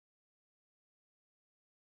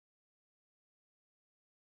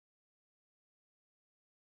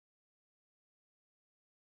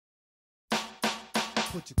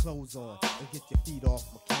put your clothes on and get your feet off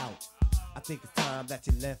my couch. I think it's time that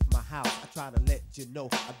you left my house. I try to let you know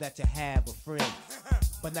that you have a friend,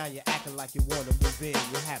 but now you're acting like you wanna move in.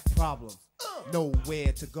 You have problems,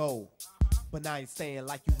 nowhere to go. But now you're staying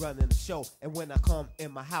like you running the show. And when I come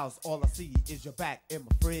in my house, all I see is your back in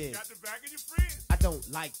my fridge. Got the back of your fridge. I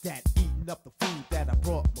don't like that, eating up the food that I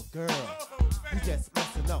brought my girl. You just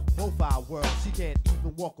messing up both our worlds. She can't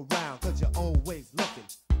even walk around cause you're always looking.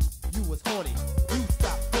 You was horny, you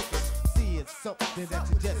stopped looking, seeing something that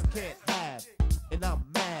you just can't have. And I'm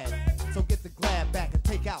mad, so get the glad back and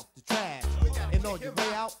take out the trash. And on your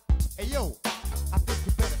way out, hey yo, I think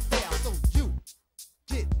you better stay out. So you,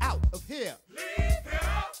 get out of here. Leave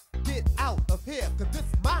here. Get out of here, cause this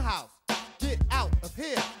is my house. Get out of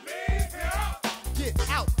here. Leave here. Get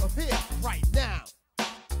out of here right now.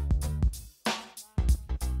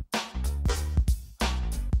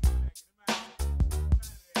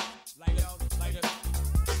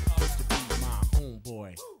 Used to be my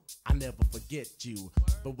homeboy, I never forget you.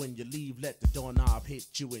 But when you leave, let the doorknob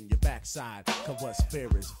hit you in your backside. Cause what's fair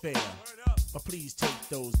is fair. But please take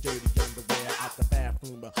those dirty underwear out the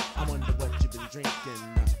bathroom. I wonder what you've been drinking.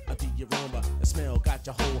 The aroma, the smell got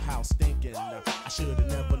your whole house stinking. I should've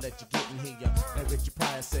never let you get in here. Now Richard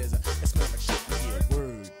Pryor says it smells like shit in here.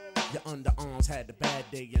 Word. Your underarms had a bad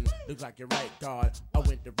day and look like your right guard. I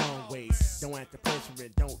went the wrong way. Don't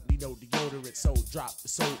antiperspirant, don't need no deodorant. So drop the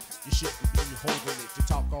soap, you shouldn't be holding it. You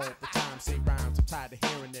talk all the time, say rhymes, I'm tired of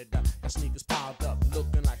hearing it. Your sneakers piled up,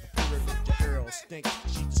 looking like a pyramid. Your girl stink,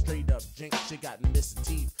 she's a straight up jinx. She got missing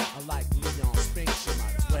teeth, I like Leon Spinks. She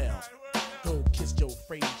might as well go kiss Joe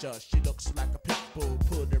Frazier. She looks like a pit bull,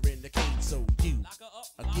 put her in the cage. So you,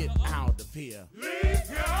 get out of here. Leave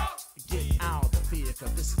here. Get out of here,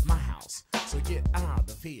 cause this is my house. So get out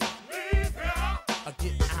of here. Leave here.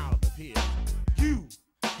 Get out of here.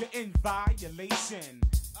 You're in violation,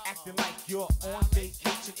 acting like you're on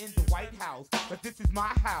vacation in the White House, but this is my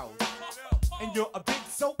house, and you're a big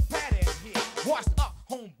soap pattern here. Washed up,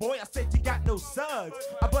 homeboy, I said you got no suds.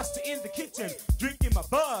 I busted in the kitchen, drinking my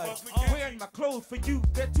bud, wearing my clothes for you,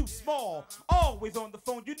 they're too small. Always on the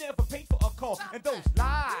phone, you never paid for a call, and those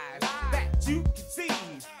lies that you can see.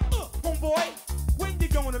 Homeboy, when you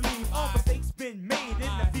gonna leave? All mistakes been made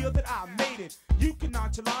in the field that I made it. You can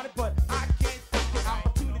nonchalant it, but I can't take it.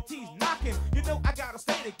 Opportunities knocking, you know I gotta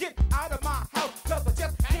stay to get out of my house, cause I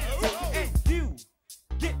just can't take it. And you,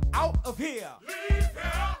 get out of here. Leave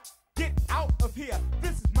here. Get out of here.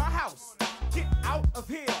 This is my house. Get out of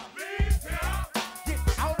here. Leave here.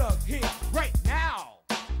 Get out of here right now.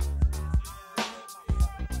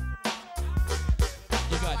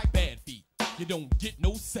 You got bad feet, you don't get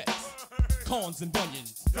no sex. Corns and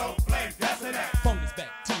bunions, Don't blame Destiny. fungus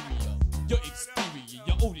bacteria. Your exterior,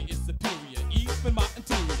 your odor is superior. Even my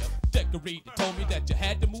interior, decorator told me that you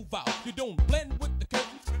had to move out. You don't blend with the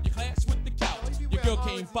curtains, you clash with the couch. Your girl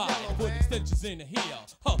came by and put extensions in her hair,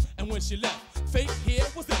 and when she left, fake hair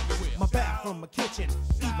was everywhere. My bathroom, my kitchen,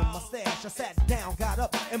 even my stash. I sat down, got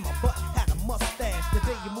up, and my butt had a mustache. The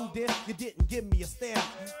day you moved in, you didn't give me a stamp.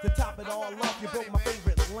 To top it all off, you broke my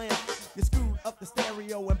favorite lamp. You screwed up the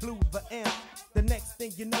stereo and blew the amp. The next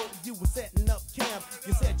thing you know, you were setting up camp.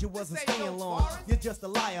 You said you wasn't staying long, you're just a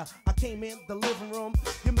liar. I came in the living room,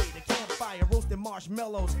 you made a campfire, roasted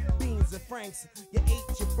marshmallows, beans and franks. You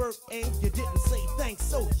ate your birthday, you didn't say thanks.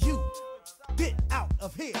 So you, get out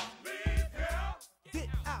of here. Leave here. Get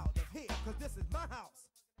out of here, cause this is my house.